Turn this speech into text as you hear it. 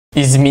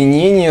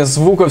Изменение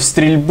звуков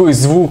стрельбы.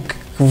 Звук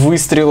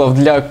выстрелов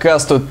для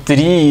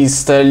АК-103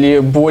 стали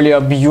более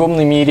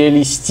объемными и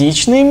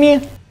реалистичными.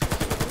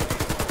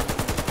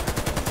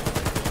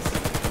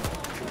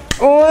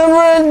 Ой,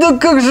 блядь, да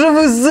как же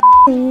вы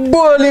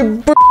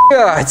заебали,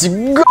 блядь!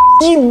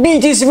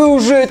 Ебитесь вы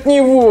уже от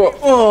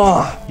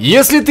него!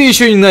 Если ты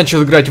еще не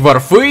начал играть в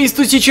Warface,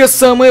 то сейчас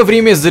самое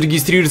время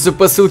зарегистрироваться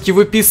по ссылке в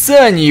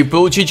описании и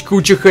получить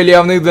кучу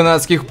халявных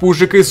донатских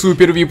пушек и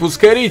супер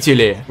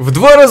вип-ускорителей. В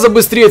 2 раза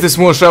быстрее ты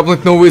сможешь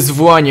апнуть новые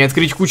звания,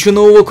 открыть кучу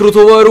нового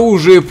крутого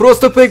оружия и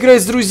просто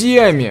поиграть с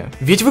друзьями.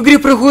 Ведь в игре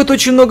проходит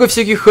очень много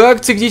всяких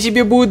акций, где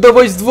тебе будут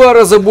давать в 2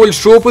 раза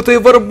больше опыта и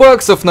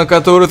варбаксов, на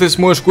которые ты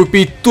сможешь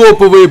купить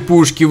топовые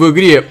пушки в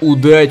игре.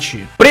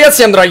 Удачи! Привет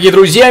всем, дорогие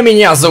друзья,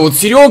 меня зовут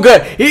Серега.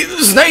 И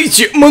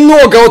знаете,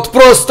 много, вот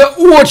просто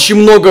очень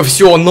много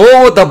всего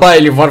нового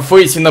добавили в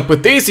Warface на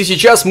ПТС, и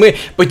сейчас мы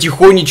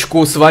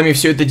потихонечку с вами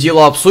все это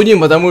дело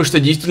обсудим, потому что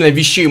действительно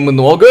вещей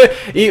много,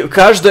 и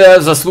каждая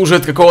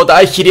заслуживает какого-то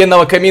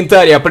охеренного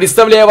комментария.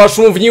 Представляю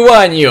вашему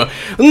вниманию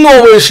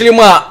новые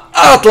шлема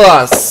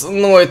Атлас.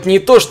 Но это не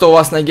то, что у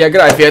вас на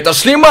географии, это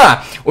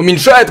шлема.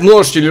 Уменьшает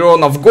множитель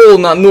урона в гол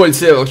на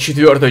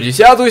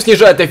 0,4,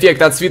 снижает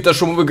эффект от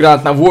светошумовых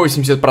гранат на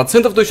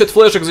 80%, то есть от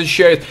флешек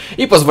защищает,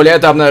 и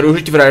позволяет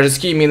обнаружить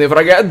вражеские мины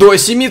врага до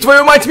 7,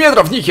 твою мать,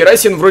 метров. Нихера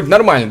себе, вроде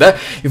нормально, да?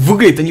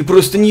 Выглядит они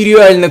просто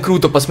нереально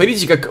круто.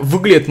 Посмотрите, как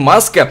выглядит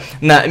маска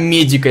на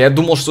медика. Я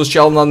думал, что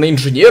сначала она на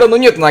инженера, но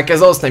нет, она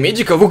оказалась на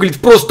медика.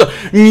 Выглядит просто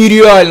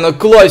нереально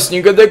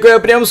классненько, такая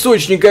прям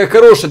сочненькая,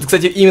 хорошая. Это,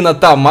 кстати, именно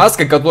та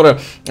маска, которая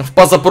в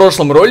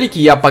позапрошлом ролике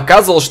я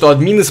показывал, что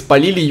админы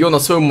спалили ее на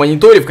своем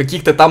мониторе в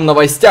каких-то там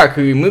новостях,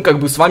 и мы как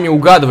бы с вами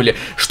угадывали,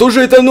 что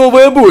же это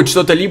новое будет.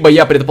 Что-то либо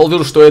я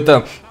предположил, что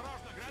это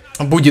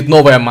будет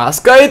новая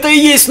маска, это и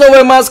есть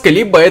новая маска,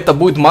 либо это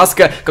будет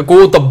маска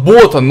какого-то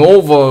бота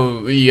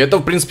нового, и это,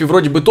 в принципе,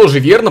 вроде бы тоже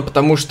верно,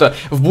 потому что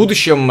в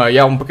будущем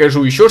я вам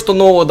покажу еще, что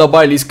нового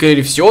добавили, и,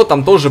 скорее всего,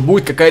 там тоже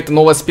будет какая-то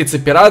новая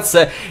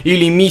спецоперация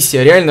или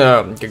миссия.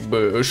 Реально, как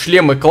бы,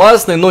 шлемы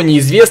классные, но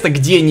неизвестно,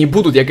 где они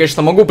будут. Я,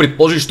 конечно, могу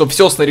предположить, что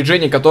все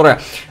снаряжение,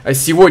 которое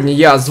сегодня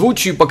я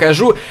озвучу и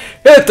покажу,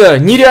 это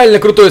нереально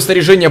крутое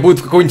снаряжение будет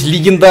в какой-нибудь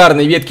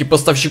легендарной ветке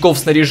поставщиков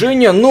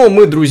снаряжения, но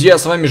мы, друзья,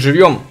 с вами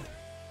живем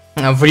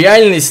в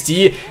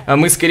реальности,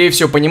 мы, скорее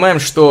всего, понимаем,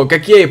 что,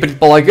 как я и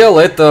предполагал,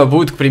 это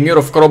будет, к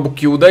примеру, в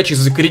коробке удачи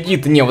за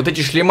кредиты. Не, вот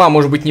эти шлема,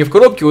 может быть, не в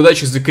коробке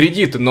удачи за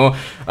кредиты, но,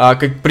 как,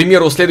 к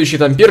примеру, следующие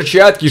там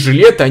перчатки,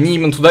 жилеты, они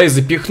именно туда и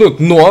запихнут.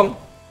 Но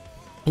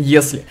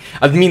если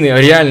админы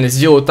реально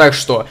сделают так,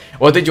 что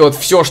вот эти вот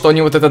все, что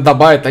они вот это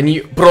добавят, они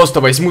просто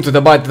возьмут и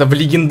добавят это в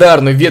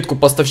легендарную ветку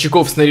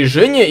поставщиков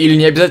снаряжения, или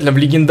не обязательно в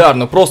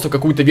легендарную, просто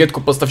какую-то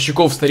ветку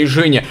поставщиков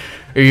снаряжения,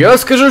 я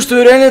скажу,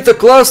 что реально это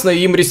классно,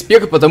 и им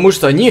респект, потому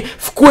что они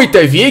в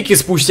какой-то веке,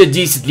 спустя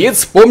 10 лет,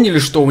 вспомнили,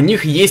 что у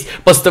них есть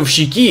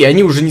поставщики, и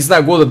они уже, не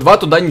знаю, года 2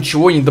 туда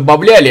ничего не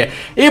добавляли.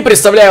 И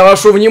представляю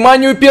вашему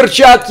вниманию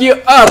перчатки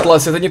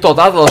Атлас. Это не тот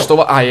Атлас,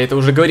 что... я это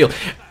уже говорил.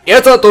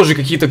 Это тоже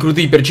какие-то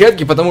крутые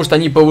перчатки, потому что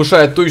они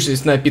повышают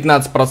точность на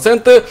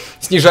 15%,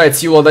 снижают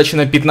силу отдачи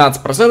на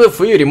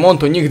 15%, и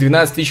ремонт у них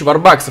 12 тысяч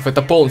варбаксов.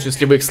 Это полностью,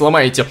 если вы их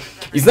сломаете.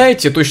 И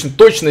знаете,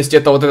 точность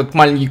это вот этот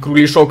маленький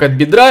кругляшок от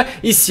бедра,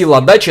 и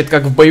сила отдачи это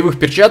как в боевых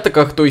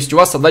перчатках, то есть у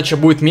вас отдача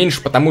будет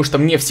меньше, потому что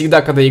мне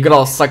всегда, когда я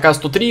играл с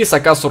АК-103, с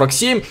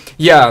АК-47,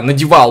 я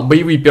надевал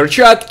боевые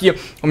перчатки,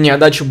 у меня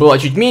отдача была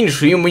чуть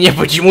меньше, и мне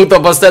почему-то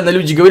постоянно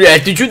люди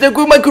говорят: ты что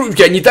такой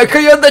мокрутый, а не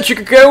такая отдача,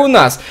 какая у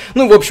нас.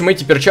 Ну, в общем,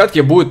 эти перчатки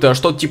будут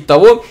что-то типа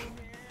того.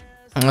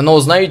 Но,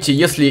 знаете,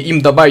 если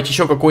им добавить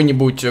еще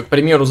какой-нибудь, к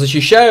примеру,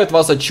 защищают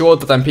вас от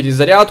чего-то, там,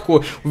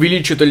 перезарядку,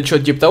 увеличивают или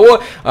что-то типа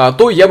того,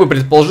 то я бы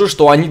предположил,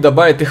 что они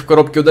добавят их в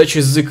коробке удачи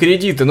за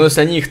кредиты. Но если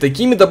они их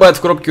такими добавят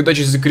в коробке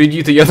удачи за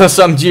кредиты, я на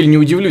самом деле не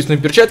удивлюсь. Но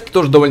перчатки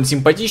тоже довольно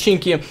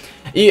симпатичненькие.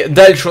 И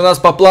дальше у нас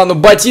по плану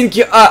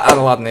ботинки.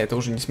 Ладно, это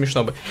уже не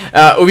смешно бы.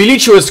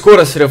 Увеличивают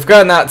скорость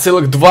рывка на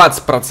целых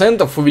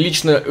 20%,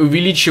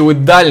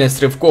 увеличивают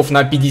дальность рывков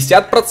на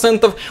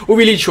 50%,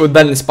 увеличивают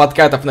дальность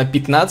подкатов на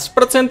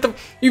 15%,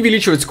 и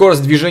увеличивать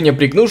скорость движения,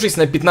 пригнувшись,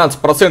 на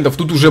 15%.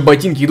 Тут уже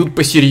ботинки идут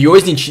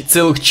посерьезнее,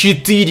 целых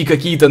 4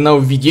 какие-то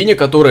нововведения,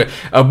 которые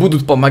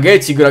будут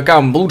помогать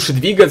игрокам лучше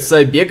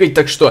двигаться, бегать.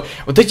 Так что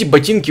вот эти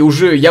ботинки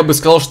уже, я бы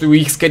сказал, что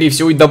их, скорее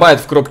всего, и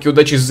добавят в коробке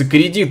удачи за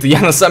кредит.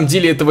 Я на самом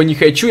деле этого не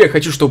хочу, я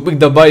хочу, чтобы их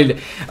добавили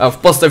в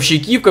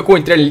поставщики, в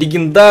какой-нибудь реально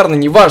легендарный,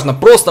 неважно,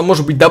 просто,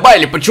 может быть,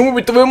 добавили, почему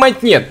бы, твою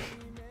мать, нет?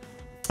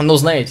 Но,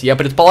 знаете, я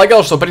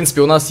предполагал, что, в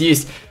принципе, у нас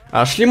есть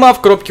шлема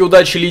в коробке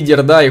удачи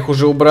лидер, да, их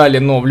уже убрали,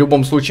 но в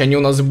любом случае они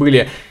у нас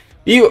были.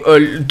 И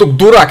только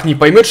дурак не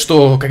поймет,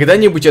 что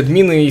когда-нибудь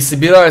админы и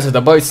собираются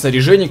добавить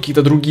снаряжение,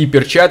 какие-то другие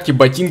перчатки,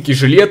 ботинки,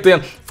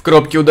 жилеты в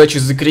коробке удачи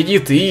за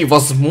кредит. И,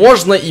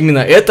 возможно, именно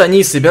это они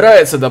и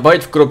собираются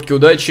добавить в коробке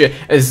удачи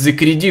за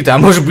кредит. А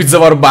может быть, за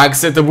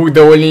варбакс. Это будет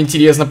довольно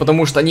интересно,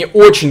 потому что они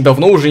очень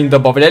давно уже не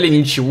добавляли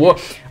ничего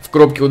в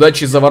коробке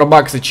удачи за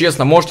варбаксы.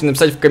 Честно, можете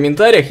написать в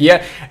комментариях.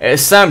 Я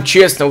сам,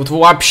 честно, вот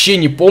вообще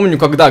не помню,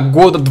 когда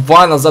года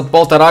 2 назад,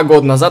 1,5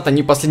 года назад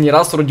они последний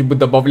раз вроде бы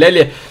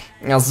добавляли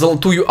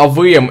золотую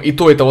АВМ. И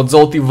то это вот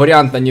золотый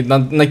вариант они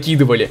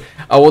накидывали.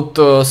 А вот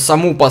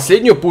саму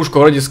последнюю пушку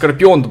вроде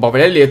Скорпион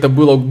добавляли. Это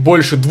было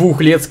больше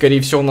 2 лет,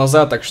 скорее всего,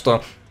 назад. Так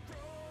что,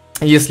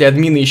 если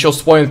админы еще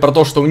вспомнят про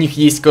то, что у них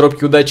есть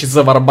коробки удачи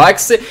за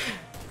варбаксы,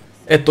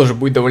 это тоже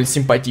будет довольно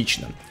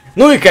симпатично.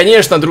 Ну и,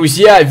 конечно,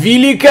 друзья,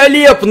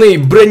 великолепный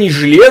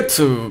бронежилет,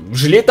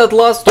 жилет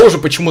Атлас, тоже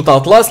почему-то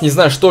Атлас, не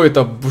знаю, что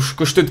это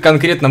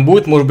конкретно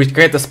будет, может быть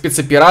какая-то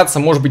спецоперация,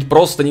 может быть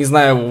просто, не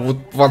знаю, вот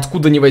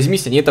откуда ни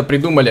возьмись, они это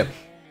придумали.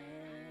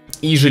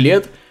 И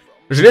жилет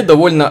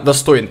довольно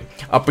достойный.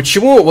 А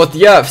почему? Вот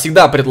я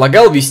всегда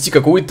предлагал ввести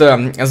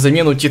какую-то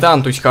замену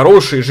Титан, то есть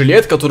хороший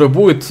жилет, который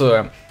будет...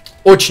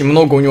 Очень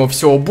много у него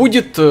всего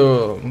будет,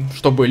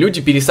 чтобы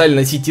люди перестали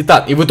носить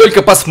Титан. И вы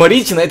только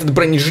посмотрите на этот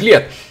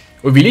бронежилет.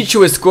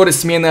 Увеличивает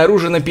скорость смены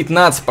оружия на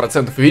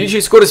 15%,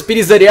 увеличивает скорость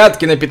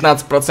перезарядки на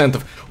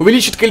 15%,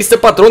 увеличит количество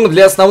патронов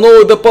для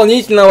основного и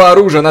дополнительного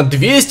оружия на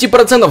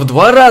 200%, в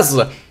 2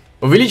 раза.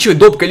 Увеличивает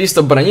доп.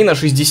 Количество брони на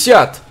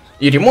 60%.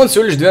 И ремонт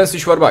всего лишь 12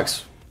 000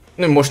 варбаксов.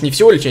 Ну, может, не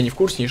всего лишь, я не в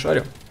курсе, не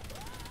шарю.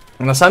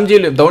 На самом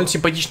деле, довольно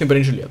симпатичный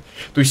бронежилет.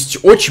 То есть,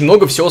 очень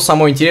много всего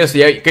самого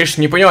интересного. Я, конечно,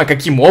 не понимаю,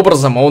 каким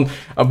образом он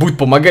будет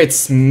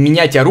помогать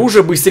менять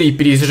оружие быстрее,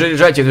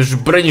 перезаряжать. Это же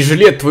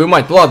бронежилет, твою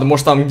мать. Ну ладно,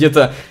 может там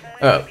где-то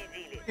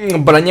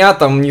броня,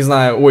 там, не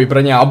знаю,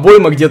 броня,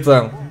 обойма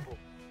где-то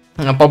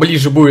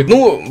поближе будет.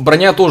 Ну,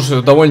 броня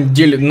тоже довольно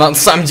на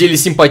самом деле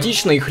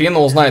симпатичная, и хрен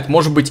его знает.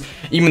 Может быть,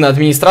 именно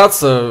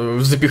администрация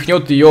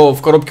запихнет ее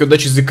в коробке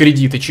удачи за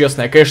кредиты,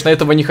 честно. Я, конечно,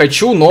 этого не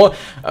хочу, но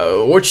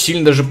очень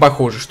сильно даже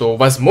похоже, что,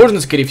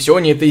 возможно, скорее всего,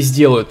 они это и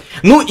сделают.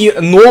 Ну и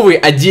новые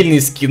отдельные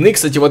скины,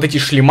 кстати, вот эти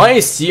шлема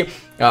есть и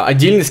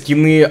отдельные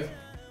скины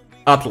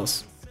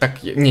Атлас.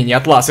 Так, не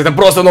Атлас, это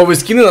просто новые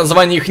скины,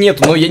 названий их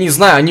нету, но я не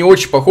знаю, они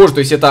очень похожи, то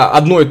есть это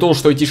одно и то,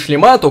 что эти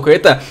шлема, только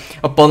это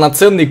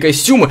полноценные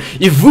костюмы,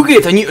 и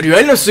выглядят они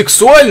реально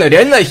сексуально,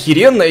 реально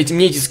охеренно,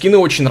 мне эти скины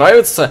очень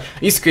нравятся,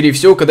 и скорее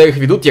всего, когда их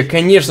ведут, я,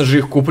 конечно же,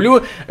 их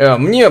куплю.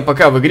 Мне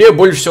пока в игре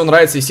больше всего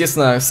нравится,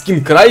 естественно,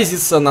 скин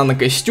Крайзиса,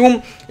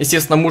 нано-костюм,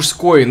 естественно,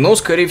 мужской, но,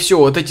 скорее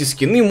всего, вот эти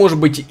скины, может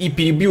быть, и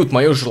перебьют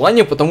мое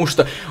желание, потому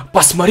что,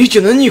 посмотрите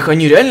на них,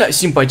 они реально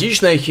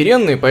симпатичные,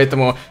 охеренные,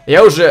 поэтому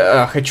я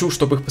уже хочу,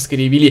 чтобы их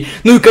поскорее вели.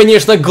 Ну и,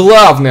 конечно,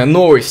 главная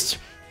новость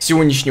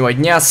сегодняшнего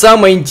дня,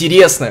 самое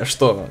интересное,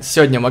 что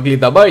сегодня могли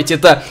добавить,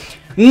 это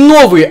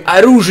новые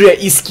оружия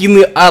и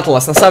скины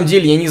Атлас. На самом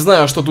деле, я не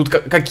знаю, что тут,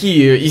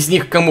 какие из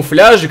них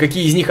камуфляжи,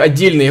 какие из них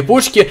отдельные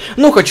пушки,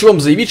 но хочу вам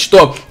заявить,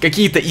 что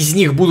какие-то из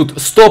них будут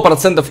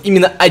 100%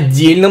 именно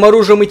отдельным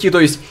оружием идти, то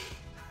есть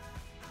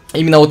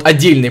именно вот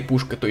отдельной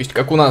пушкой, то есть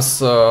как у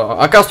нас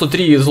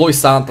АК-103 Злой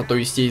Санта, то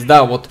есть есть,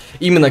 да, вот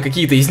именно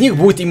какие-то из них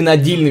будут именно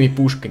отдельными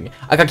пушками,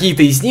 а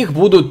какие-то из них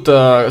будут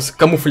с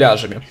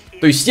камуфляжами.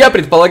 То есть я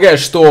предполагаю,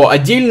 что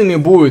отдельными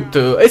будет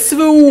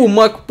СВУ,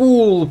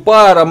 Макпул,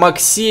 Пара,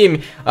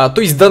 Мак-7,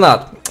 то есть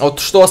донат. Вот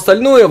что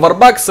остальное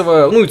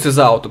варбаксовое, ну и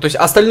цезауто. То есть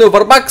остальное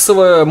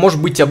варбаксовое может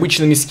быть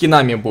обычными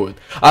скинами будет.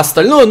 А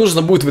остальное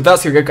нужно будет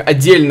вытаскивать как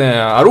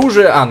отдельное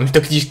оружие. Ну и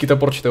тактический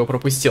топор, что-то его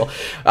пропустил.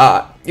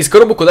 Из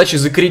коробок удачи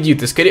за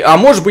кредиты. А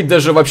может быть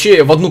даже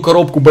вообще в одну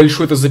коробку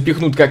большую это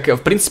запихнут, как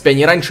в принципе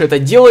они раньше это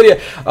делали.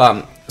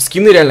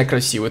 Скины реально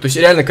красивые, то есть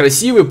реально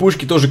красивые,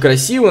 пушки тоже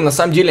красивые, на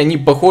самом деле они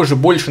похожи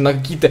больше на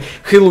какие-то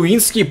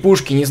хэллоуинские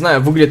пушки, не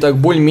знаю, выглядят так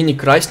более-менее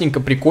красненько,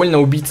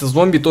 прикольно, убийца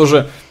зомби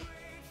тоже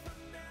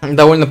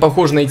довольно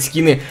похожи на эти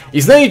скины,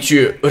 и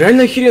знаете,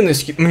 реально охеренные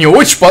скины, мне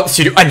очень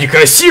понравились, они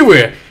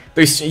красивые,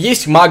 то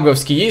есть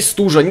магвовские, есть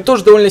стужа, они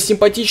тоже довольно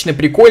симпатичные,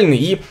 прикольные,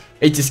 и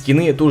эти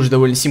скины тоже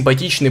довольно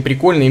симпатичные,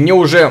 прикольные, и мне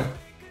уже...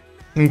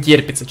 не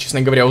терпится, честно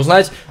говоря,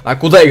 узнать,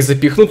 куда их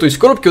запихнут. То есть в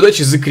коробке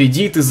удачи за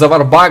кредиты, за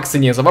варбаксы.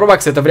 Не, за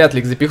варбаксы это вряд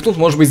ли их запихнут.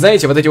 Может быть,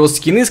 знаете, вот эти вот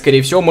скины,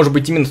 скорее всего, может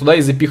быть, именно туда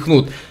и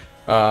запихнут.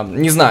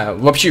 Не знаю,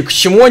 вообще, к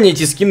чему они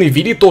эти скины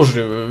ввели,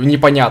 тоже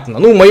непонятно.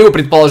 Ну, мое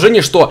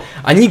предположение, что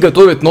они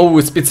готовят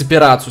новую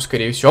спецоперацию,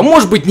 скорее всего. А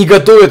может быть, не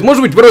готовят,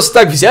 может быть, просто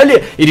так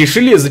взяли и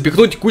решили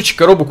запихнуть кучу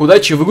коробок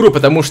удачи в игру,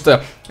 потому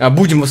что,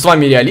 будем с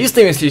вами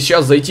реалистами, если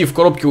сейчас зайти в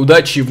коробки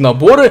удачи в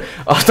наборы,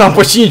 там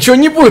почти ничего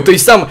не будет. То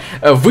есть там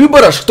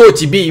выбора, что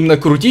тебе именно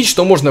крутить,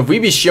 что можно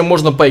выбить, с чем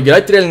можно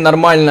поиграть реально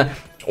нормально.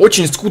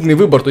 Очень скудный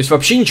выбор, то есть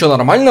вообще ничего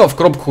нормального в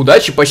коробках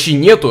удачи почти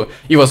нету.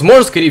 И,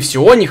 возможно, скорее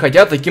всего, они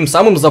хотят таким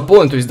самым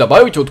заполнить, то есть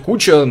добавить вот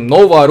кучу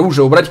нового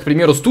оружия, убрать, к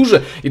примеру,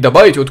 стужи и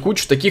добавить вот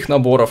кучу таких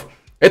наборов.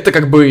 Это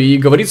как бы и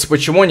говорится,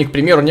 почему они, к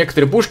примеру,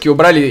 некоторые пушки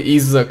убрали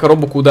из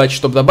коробок удачи,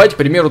 чтобы добавить, к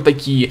примеру,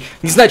 такие.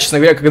 Не знаю, честно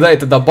говоря, когда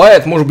это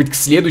добавят, может быть, к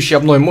следующей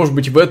обнове, может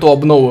быть, в эту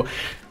обнову.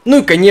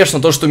 Ну и,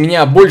 конечно, то, что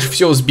меня больше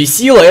всего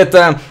взбесило,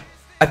 это...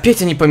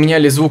 Опять они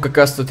поменяли звук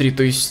АК-103,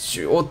 то есть,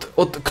 вот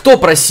кто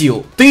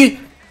просил? Ты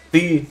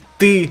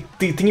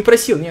не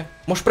просил, нет?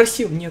 Может,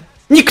 просил? Нет.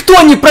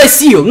 Никто не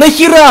просил!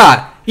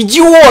 Нахера?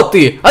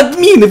 Идиоты!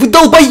 Админы, вы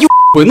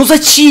долбоёбы! Ну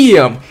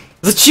зачем?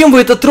 Зачем вы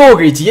это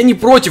трогаете? Я не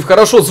против,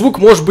 хорошо, звук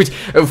может быть,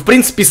 в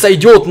принципе,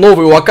 сойдет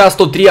новый у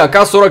АК-103,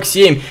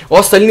 АК-47. У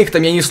остальных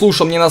там я не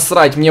слушал, мне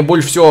насрать, мне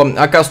больше всего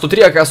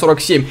АК-103,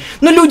 АК-47.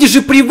 Но люди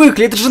же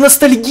привыкли, это же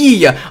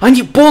ностальгия.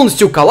 Они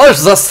полностью коллаж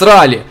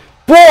засрали.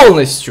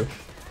 Полностью.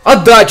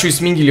 Отдачу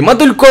сменили,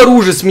 модельку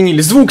оружия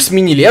сменили, звук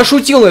сменили. Я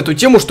шутил на эту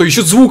тему, что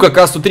еще звук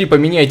АК-103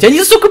 поменяйте.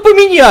 Они, сука,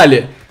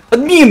 поменяли.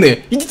 Админы,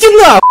 идите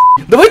нахуй.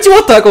 Давайте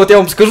вот так вот я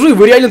вам скажу, и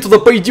вы реально туда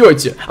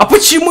пойдете. А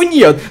почему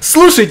нет?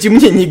 Слушайте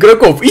мнение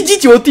игроков,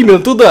 идите вот именно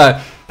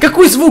туда.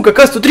 Какой звук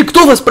АК-103?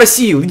 Кто вас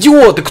просил?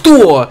 Идиоты,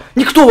 кто?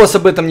 Никто вас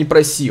об этом не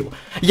просил.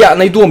 Я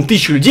найду вам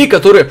 1000 людей,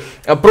 которые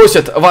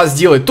просят вас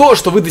сделать то,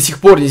 что вы до сих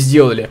пор не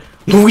сделали.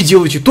 Но вы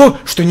делаете то,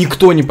 что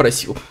никто не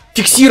просил.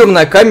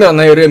 Фиксированная камера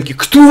на РМ-ке.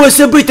 Кто вас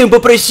об этом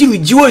попросил,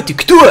 идиоты?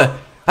 Кто?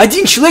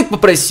 Один человек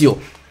попросил.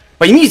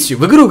 Поймите,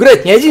 в игру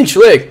играет не один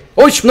человек.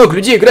 Очень много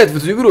людей играет в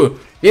эту игру.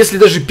 Если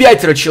даже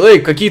 5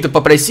 человек какие-то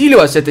попросили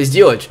вас это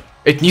сделать,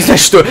 это не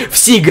значит, что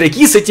все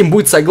игроки с этим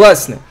будут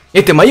согласны.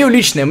 Это мое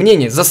личное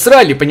мнение.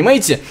 Засрали,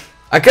 понимаете?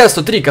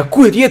 АК-103,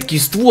 какой редкий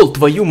ствол,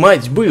 твою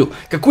мать, был.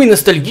 Какой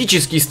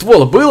ностальгический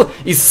ствол был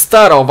из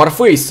старого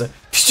Warface.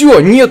 Все,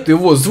 нет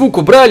его, звук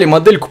убрали,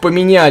 модельку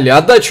поменяли,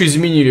 отдачу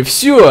изменили,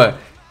 все.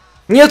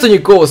 Нету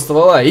никакого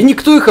ствола, и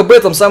никто их об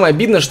этом, самое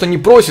обидное, что не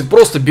просит,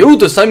 просто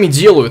берут и сами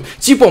делают.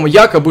 Типа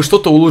якобы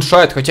что-то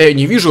улучшает, хотя я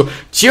не вижу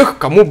тех,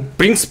 кому, в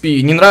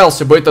принципе, не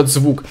нравился бы этот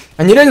звук.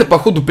 Они реально,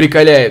 походу,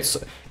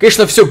 прикаляются.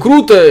 Конечно, все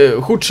круто,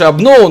 худшая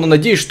обнова, но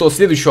надеюсь, что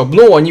следующую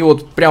обнову они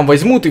вот прям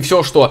возьмут и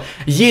все, что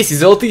есть, и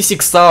золотые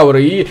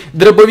сиксауры, и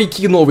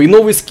дробовики новые, и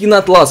новый скин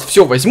Атлас,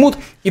 все возьмут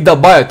и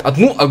добавят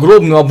одну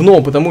огромную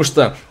обнову, потому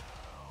что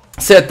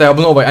с этой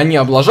обновой они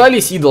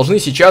облажались и должны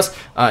сейчас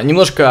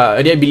немножко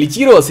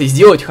реабилитироваться и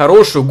сделать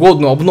хорошую,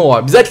 годную обнову.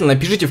 Обязательно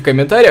напишите в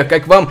комментариях,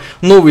 как вам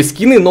новые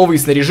скины, новые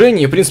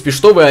снаряжения, и, в принципе,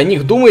 что вы о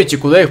них думаете,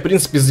 куда их, в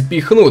принципе,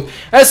 запихнут.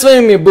 А с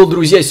вами был,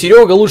 друзья,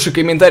 Серега. Лучший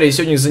комментарий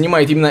сегодня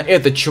занимает именно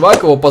этот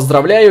чувак, его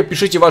поздравляю.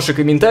 Пишите ваши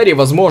комментарии,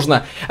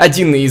 возможно,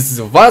 один из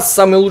вас,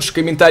 самый лучший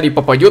комментарий,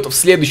 попадет в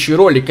следующий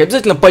ролик.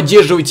 Обязательно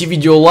поддерживайте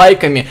видео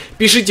лайками,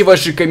 пишите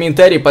ваши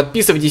комментарии,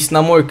 подписывайтесь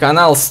на мой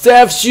канал,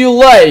 ставьте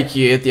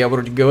лайки, это я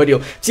вроде говорил.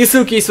 Все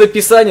ссылки есть в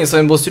описании. С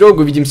вами был Серега,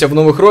 увидимся в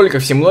новых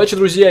роликах. Всем удачи,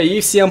 друзья, и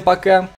всем пока.